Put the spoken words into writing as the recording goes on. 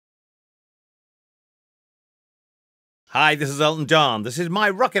Hi, this is Elton John. This is my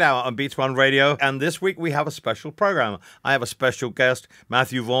Rocket Hour on Beats One Radio, and this week we have a special program. I have a special guest,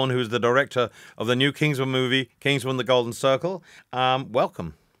 Matthew Vaughn, who's the director of the new Kingsman movie, Kingsman: The Golden Circle.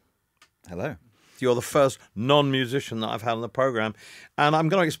 Welcome. Hello. You're the first non-musician that I've had on the program, and I'm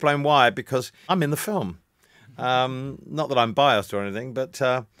going to explain why, because I'm in the film. Not that I'm biased or anything, but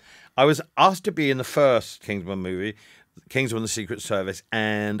I was asked to be in the first Kingsman movie, Kingsman: The Secret Service,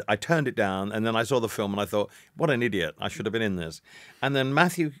 and I turned it down, and then I saw the film and I thought, what an idiot, I should have been in this. And then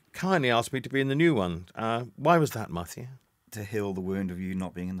Matthew kindly asked me to be in the new one. Why was that, Matthew? To heal the wound of you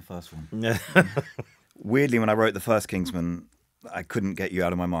not being in the first one. Yeah. Weirdly, when I wrote the first Kingsman, I couldn't get you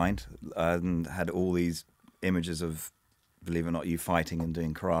out of my mind and had all these images of, believe it or not, you fighting and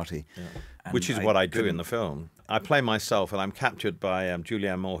doing karate. Yeah. Which is what I do in the film. I play myself, and I'm captured by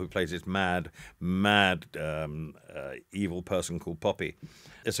Julianne Moore, who plays this mad evil person called Poppy.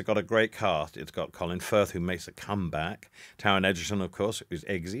 It's got a great cast. It's got Colin Firth, who makes a comeback. Taron Egerton, of course, who's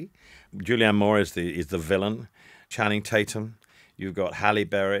Eggsy. Julianne Moore is the villain. Channing Tatum. You've got Halle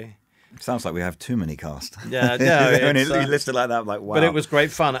Berry. Sounds like we have too many cast. Yeah. When you list it like that, I'm like, wow. But it was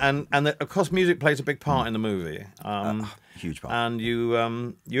great fun, and of course, music plays a big part in the movie. Huge part. And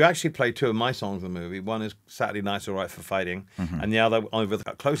you actually play two of my songs in the movie. One is Saturday Night's All Right for Fighting, and the other, over the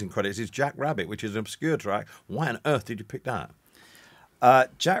closing credits, is Jack Rabbit, which is an obscure track. Why on earth did you pick that?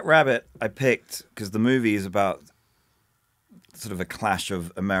 Jack Rabbit I picked because the movie is about sort of a clash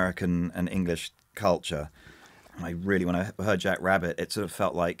of American and English culture. And when I heard Jack Rabbit, it sort of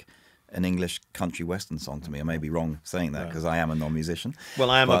felt like an English country western song to me. I may be wrong saying that because I am a non-musician. Well,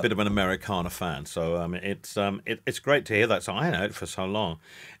 I am a bit of an Americana fan, so it's great to hear that song. I hadn't heard it for so long.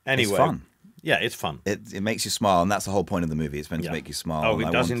 Anyway, it's fun. Yeah, it's fun. It makes you smile, and that's the whole point of the movie. It's meant to make you smile. Oh,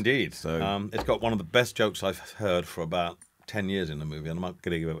 it does indeed. So it's got one of the best jokes I've heard for about 10 years in the movie, and I'm not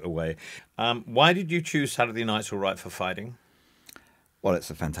going to give it away. Why did you choose Saturday Night's All Right for Fighting? Well, it's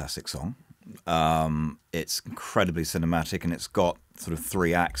a fantastic song. It's incredibly cinematic, and it's got sort of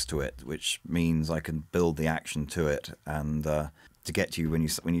 3 acts to it, which means I can build the action to it. And to get to you when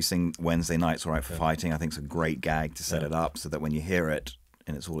you sing Wednesday Night's All Right for Fighting, I think it's a great gag to set it up so that when you hear it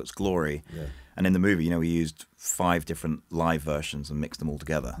in its all its glory. Yeah. And in the movie, we used 5 different live versions and mixed them all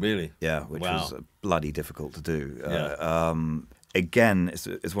together. Really? Yeah, which was bloody difficult to do. Yeah. Again,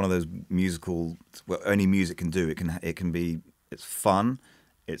 it's one of those musical, what only music can do. It's fun,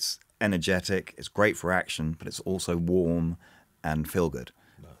 it's energetic, it's great for action, but it's also warm and feel good.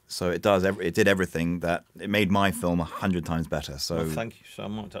 No. So it did everything that it made my film 100 times better. So well, thank you so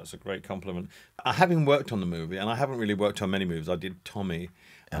much. That's a great compliment. Having worked on the movie, and I haven't really worked on many movies. I did Tommy,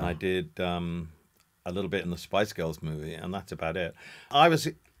 and I did a little bit in the Spice Girls movie, and that's about it. I was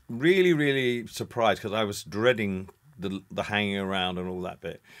really, really surprised because I was dreading the hanging around and all that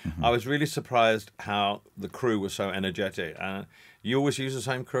bit. I was really surprised how the crew was so energetic. You always use the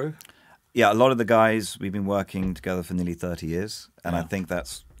same crew? Yeah, a lot of the guys, we've been working together for nearly 30 years, and I think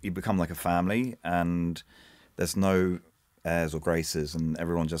you become like a family, and there's no airs or graces, and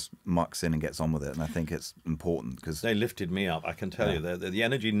everyone just mucks in and gets on with it, and I think it's important because they lifted me up. I can tell you, the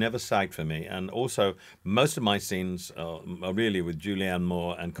energy never sagged for me, and also most of my scenes are really with Julianne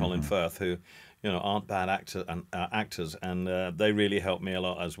Moore and Colin Firth, who aren't bad actors, and they really helped me a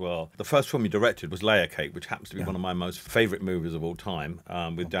lot as well. The first film you directed was Layer Cake, which happens to be one of my most favourite movies of all time,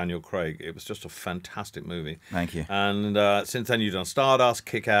 with Daniel Craig. It was just a fantastic movie. Thank you. And since then you've done Stardust,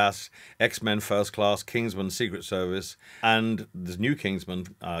 Kick-Ass, X-Men First Class, Kingsman: Secret Service, and this new Kingsman,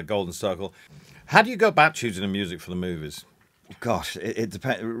 Golden Circle. How do you go about choosing the music for the movies? Gosh, it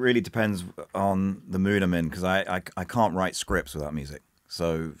really depends on the mood I'm in, because I can't write scripts without music.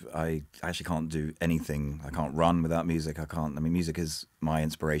 So I actually can't do anything. I can't run without music. Music is my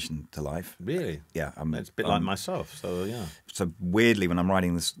inspiration to life. Really? Yeah. It's a bit like myself, so yeah. So weirdly, when I'm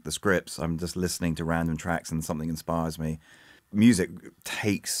writing the scripts, I'm just listening to random tracks and something inspires me. Music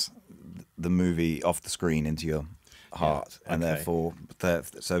takes the movie off the screen into your heart. Yeah. And therefore,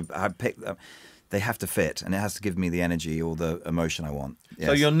 so I pick they have to fit, and it has to give me the energy or the emotion I want. Yes.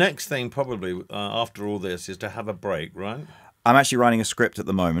 So your next thing probably, after all this, is to have a break, right? I'm actually writing a script at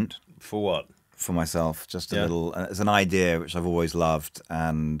the moment. For what? For myself, just a little. It's an idea which I've always loved,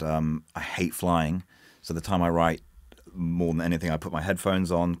 and I hate flying. So the time I write, more than anything, I put my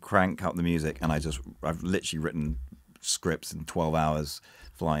headphones on, crank up the music, and I've literally written scripts in 12 hours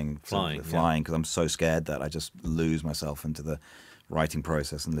flying because I'm so scared that I just lose myself into the writing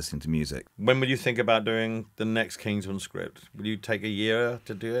process and listening to music. When will you think about doing the next Kingsman script? Will you take a year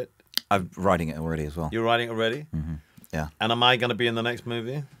to do it? I'm writing it already as well. You're writing it already? Mm-hmm. Yeah. And am I going to be in the next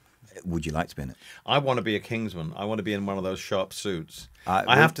movie? Would you like to be in it? I want to be a Kingsman. I want to be in one of those sharp suits. I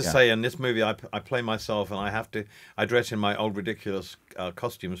well, have to yeah. say, in this movie, I play myself, and I dress in my old ridiculous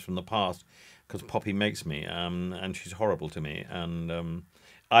costumes from the past because Poppy makes me, and she's horrible to me, and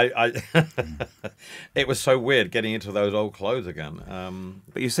it was so weird getting into those old clothes again.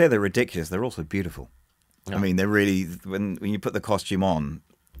 But you say they're ridiculous. They're also beautiful. Yeah. I mean, they're really when you put the costume on,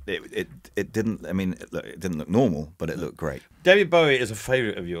 it didn't. I mean, it didn't look normal, but it looked great. David Bowie is a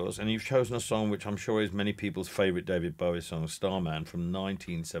favourite of yours, and you've chosen a song which I'm sure is many people's favourite David Bowie song, Starman, from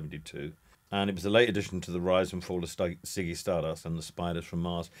 1972. And it was a late addition to the Rise and Fall of Ziggy Stardust and the Spiders from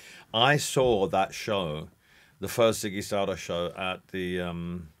Mars. I saw that show, the first Ziggy Stardust show, at the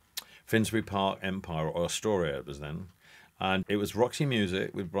Finsbury Park Empire, or Astoria it was then. And it was Roxy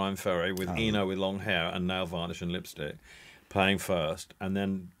Music with Brian Ferry, with Eno with long hair and nail varnish and lipstick, playing first, and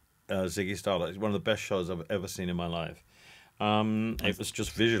then Ziggy Stardust. It's one of the best shows I've ever seen in my life. It was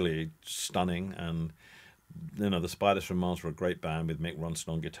just visually stunning, and the Spiders from Mars were a great band with Mick Ronson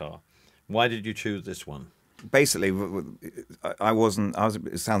on guitar. Why did you choose this one? Basically,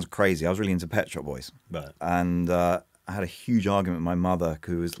 it sounds crazy. I was really into Pet Shop Boys, Right. and I had a huge argument with my mother,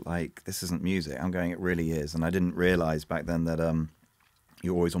 who was like, "This isn't music." I'm going, "It really is," and I didn't realise back then that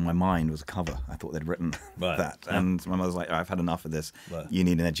 "You're Always on My Mind" was a cover. I thought they'd written that, and my mother's like, "I've had enough of this. Right. You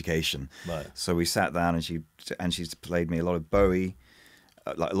need an education." Right. So we sat down, and she played me a lot of Bowie,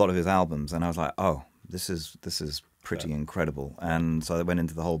 like a lot of his albums, and I was like, "Oh, this is pretty incredible." And so I went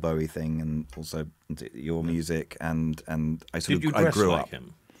into the whole Bowie thing, and also into your music, and I Did you dress grew like up.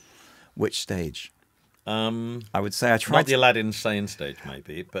 him? Which stage? I would say I tried. Not the Aladdin Sane stage,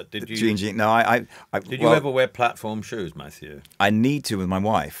 maybe, but did you? G&G. No, I Did you ever wear platform shoes, Matthew? I need to with my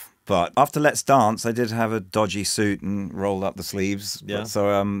wife, but after Let's Dance, I did have a dodgy suit and rolled up the sleeves. Yeah.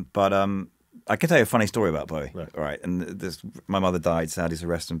 But I can tell you a funny story about Bowie. Right. All right, and my mother died, sadly, so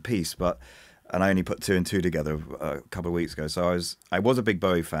rest in peace. And I only put two and two together a couple of weeks ago. So I was a big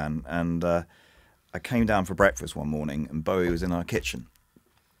Bowie fan, and I came down for breakfast one morning, and Bowie was in our kitchen,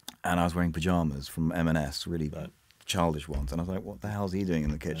 and I was wearing pajamas from M&S, really childish ones, and I was like, "What the hell's he doing in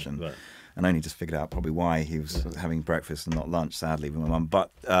the kitchen?" Right. And I only just figured out probably why he was having breakfast and not lunch, sadly, with my mum.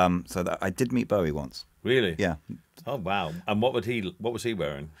 But I did meet Bowie once. Really? Yeah. Oh wow! And what was he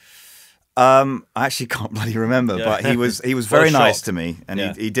wearing? I actually can't bloody remember, but he was very nice to me,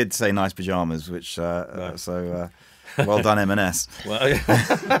 and he did say nice pajamas, which well done, M&S. Well,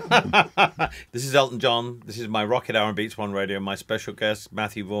 this is Elton John. This is my Rocket Hour on Beats One Radio. My special guest,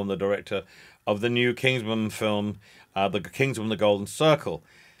 Matthew Vaughn, the director of the new Kingsman film, the Kingsman: The Golden Circle.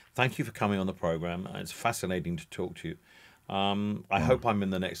 Thank you for coming on the program. It's fascinating to talk to you. I hope I'm in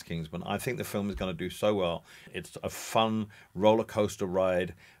the next Kingsman. I think the film is going to do so well. It's a fun roller coaster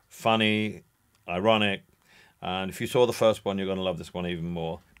ride, funny, ironic. And if you saw the first one, you're going to love this one even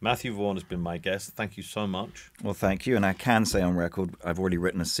more. Matthew Vaughn has been my guest. Thank you so much. Well, thank you. And I can say on record, I've already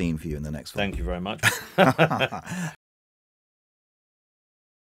written a scene for you in the next one. Thank you very much.